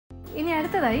ഇനി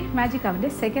അടുത്തതായി മാജിക് അവൻ്റെ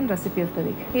second recipe of the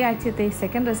week. ഈ ആഴ്ചത്തെ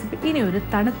സെക്കൻഡ് റെസിപ്പി ഇനി ഒരു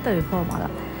തണുത്ത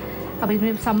വിഭവമാകാം. അപ്പോൾ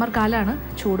ഇനി സമ്മർ കാലമാണ്,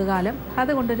 ചൂടുകാലം,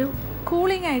 അതുകൊണ്ടൊരു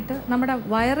കൂളിംഗ് ആയിട്ട് നമ്മുടെ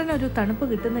വയറിനൊരു തണുപ്പ്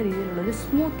കിട്ടുന്ന രീതിയിലുള്ളൊരു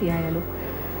സ്മൂത്തി ആയാലും.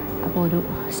 അപ്പോൾ ഒരു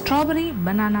സ്ട്രോബെറി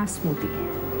ബനാന സ്മൂത്തി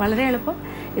വളരെ എളുപ്പം.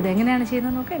 ഇതെങ്ങനെയാണ്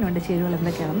ചെയ്യുന്നത് നോക്കാം. അതിന് വേണ്ട ചേരുവകൾ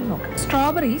എന്തൊക്കെയാണെന്ന് നോക്കാം.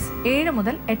 സ്ട്രോബെറീസ് 7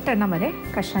 മുതൽ 8 എണ്ണം വരെ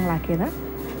കഷ്ണങ്ങളാക്കിയത്,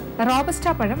 റോബസ്റ്റ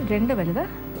പഴം 2 വലുത്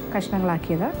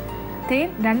കഷ്ണങ്ങളാക്കിയത്, തേൻ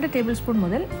 2 ടേബിൾ സ്പൂൺ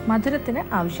മുതൽ മധുരത്തിന്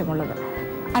ആവശ്യമുള്ളത്,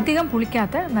 അധികം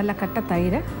പുളിക്കാത്ത നല്ല കട്ട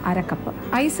തൈര് 1/2 കപ്പ്,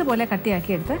 ഐസ് പോലെ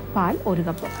കട്ടിയാക്കിയെടുത്ത് പാൽ 1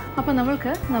 കപ്പ്. അപ്പോൾ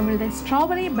നമ്മൾക്ക് നമ്മളുടെ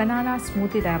സ്ട്രോബെറി ബനാന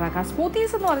സ്മൂത്തി തയ്യാറാക്കാം.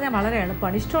 സ്മൂത്തീസ് എന്ന് പറഞ്ഞാൽ വളരെ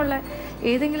എളുപ്പമാണ്. ഇഷ്ടമുള്ള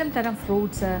ഏതെങ്കിലും തരം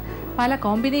ഫ്രൂട്ട്സ്, പല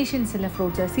കോമ്പിനേഷൻസിലെ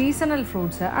ഫ്രൂട്ട്സ്, സീസണൽ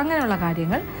ഫ്രൂട്ട്സ്, അങ്ങനെയുള്ള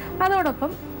കാര്യങ്ങൾ.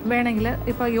 അതോടൊപ്പം വേണമെങ്കിൽ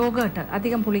ഇപ്പോൾ യോഗേർട്ട്,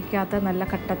 അധികം പുളിക്കാത്ത നല്ല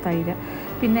കട്ട തൈര്,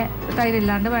 പിന്നെ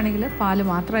തൈരില്ലാണ്ട് വേണമെങ്കിൽ പാല്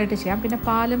മാത്രമായിട്ട് ചെയ്യാം. പിന്നെ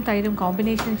പാലും തൈരും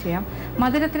കോമ്പിനേഷൻ ചെയ്യാം.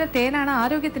 മധുരത്തിന് തേനാണ്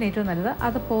ആരോഗ്യത്തിന് ഏറ്റവും നല്ലത്.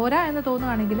 അത് പോരാ എന്ന്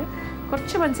തോന്നുകയാണെങ്കിൽ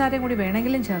കുറച്ച് പഞ്ചസാരയും കൂടി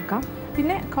വേണമെങ്കിലും ചേർക്കാം.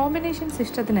 പിന്നെ കോമ്പിനേഷൻസ്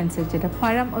ഇഷ്ടത്തിനനുസരിച്ചിട്ട്.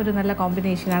 പഴം ഒരു നല്ല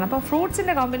കോമ്പിനേഷനാണ്. അപ്പോൾ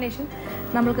ഫ്രൂട്ട്സിൻ്റെ കോമ്പിനേഷൻ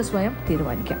നമ്മൾക്ക് സ്വയം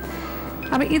തീരുമാനിക്കാം.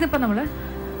 അപ്പോൾ ഇതിപ്പോൾ നമ്മൾ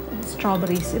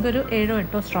സ്ട്രോബെറീസ്, ഇതൊരു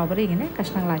 7-8 സ്ട്രോബെറി ഇങ്ങനെ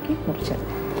കഷ്ണങ്ങളാക്കി മുറിച്ചത്.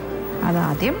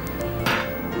 അതാദ്യം.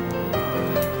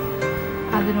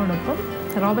 അതിനോടൊപ്പം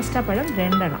റോബസ്റ്റ പഴം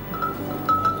 2 എണ്ണം,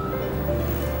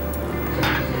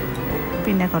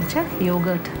 പിന്നെ കുറച്ച്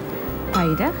യോഗേർട്ട്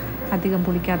തൈര്, അധികം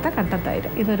പുളിക്കാത്ത കട്ട തൈര്,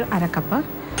 ഇതൊരു 1/2 കപ്പ്.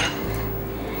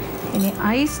 ഇനി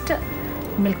ഐസ്ഡ്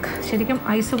മിൽക്ക്, ശരിക്കും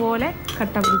ഐസ് പോലെ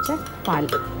കട്ട പിടിച്ച പാൽ,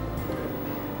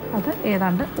 അത്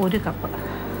ഏതാണ്ട് 1 കപ്പ്.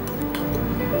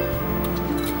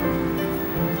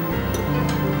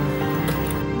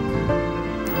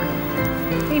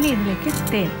 ഇനി ഇതിലേക്ക്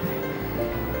തേൻ,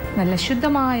 നല്ല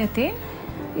ശുദ്ധമായ തേൻ.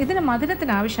 ഇതിന്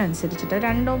മധുരത്തിന് ആവശ്യമനുസരിച്ചിട്ട്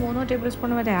 2-3 ടേബിൾ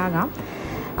സ്പൂൺ വരെ ആകാം.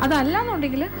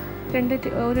 അതല്ലാന്നുണ്ടെങ്കിൽ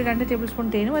 2 ടേബിൾ സ്പൂൺ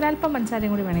തേനും ഒരല്പം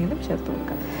പഞ്ചസാരയും കൂടി വേണമെങ്കിലും ചേർത്ത്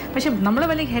കൊടുക്കാം. പക്ഷേ നമ്മൾ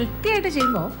വലിയ ഹെൽത്തി ആയിട്ട്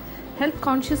ചെയ്യുമ്പോൾ, ഹെൽത്ത്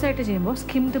കോൺഷ്യസ് ആയിട്ട് ചെയ്യുമ്പോൾ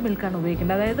സ്കിംഡ് മിൽക്കാണ്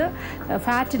ഉപയോഗിക്കേണ്ടത്. അതായത്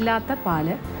ഫാറ്റ് ഇല്ലാത്ത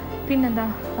പാല്, പിന്നെന്താ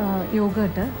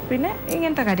യോഗേർട്ട്, പിന്നെ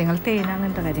ഇങ്ങനത്തെ കാര്യങ്ങൾ, തേൻ,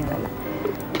 അങ്ങനത്തെ കാര്യങ്ങളല്ല.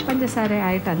 പഞ്ചസാര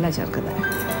ആയിട്ടല്ല ചേർക്കുന്നത്.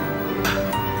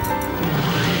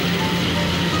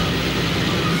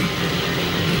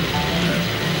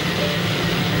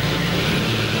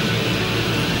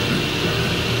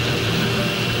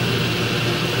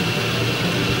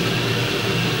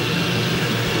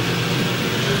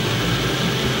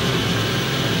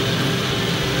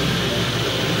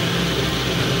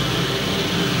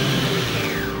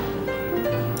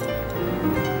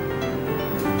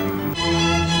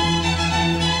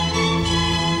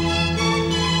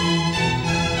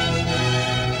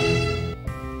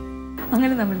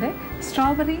 അങ്ങനെ നമ്മുടെ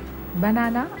സ്ട്രോബെറി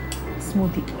ബനാന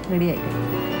സ്മൂത്തി റെഡിയായി.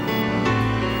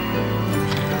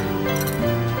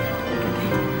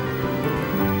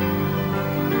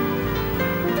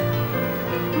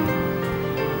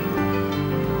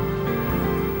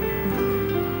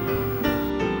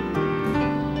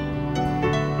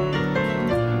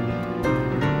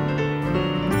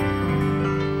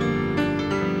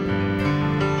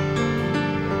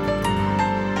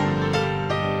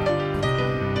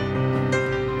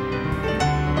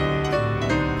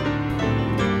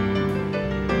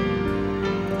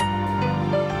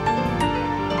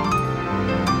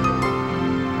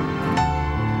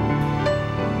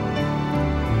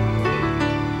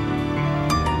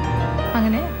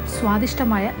 അങ്ങനെ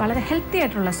സ്വാദിഷ്ടമായ വളരെ ഹെൽത്തി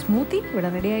ആയിട്ടുള്ള സ്മൂത്തി ഇവിടെ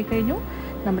റെഡിയായി കഴിഞ്ഞു.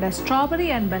 നമ്മുടെ സ്ട്രോബെറി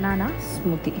ആൻഡ് ബനാന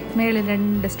സ്മൂത്തി. മേളിൽ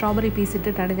 2 സ്ട്രോബെറി പീസ്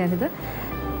ഇട്ടിട്ടാണ് ഞാനിത്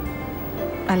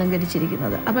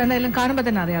അലങ്കരിച്ചിരിക്കുന്നത്. അപ്പോൾ എന്തായാലും കാണുമ്പോൾ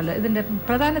തന്നെ അറിയാമല്ലോ ഇതിൻ്റെ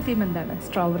പ്രധാന തീം എന്താണ്,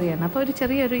 സ്ട്രോബെറിയാണ്. അപ്പോൾ ഒരു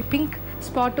ചെറിയൊരു പിങ്ക്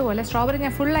സ്പോട്ട് പോലെ സ്ട്രോബെറി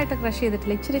ഞാൻ ഫുള്ളായിട്ട് ക്രഷ്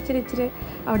ചെയ്തിട്ടില്ല, ഇച്ചിരി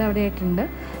അവിടെ ആയിട്ടുണ്ട്.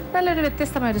 നല്ലൊരു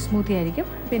വ്യത്യസ്തമായൊരു സ്മൂത്തി ആയിരിക്കും.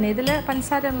 പിന്നെ ഇതിൽ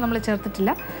പഞ്ചസാര ഒന്നും നമ്മൾ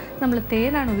ചേർത്തിട്ടില്ല, നമ്മൾ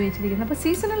തേനാണ് ഉപയോഗിച്ചിരിക്കുന്നത്. അപ്പോൾ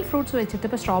സീസണൽ ഫ്രൂട്ട്സ് വെച്ചിട്ട്,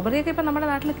 ഇപ്പോൾ സ്ട്രോബെറിയൊക്കെ ഇപ്പോൾ നമ്മുടെ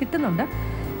നാട്ടിൽ കിട്ടുന്നുണ്ട്.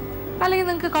 അല്ലെങ്കിൽ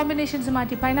നിങ്ങൾക്ക് കോമ്പിനേഷൻസ്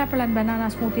മാറ്റി പൈനാപ്പിൾ ആൻഡ് ബനാന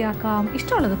സ്മൂത്തി ആക്കാം,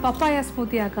 ഇഷ്ടമുള്ളത് പപ്പായ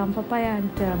സ്മൂത്തി ആക്കാം, പപ്പായ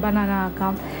ആൻഡ് ബനാന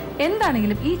ആക്കാം.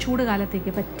 എന്താണെങ്കിലും ഈ ചൂട്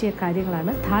കാലത്തേക്ക് പറ്റിയ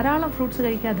കാര്യങ്ങളാണ്. ധാരാളം ഫ്രൂട്ട്സ്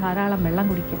കഴിക്കുക, ധാരാളം വെള്ളം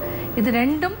കുടിക്കുക. ഇത്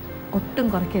രണ്ടും ഒട്ടും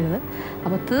കുറയ്ക്കരുത്.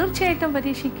 അപ്പോൾ തീർച്ചയായിട്ടും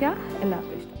പരീക്ഷിക്കുക.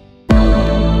 എല്ലാവരും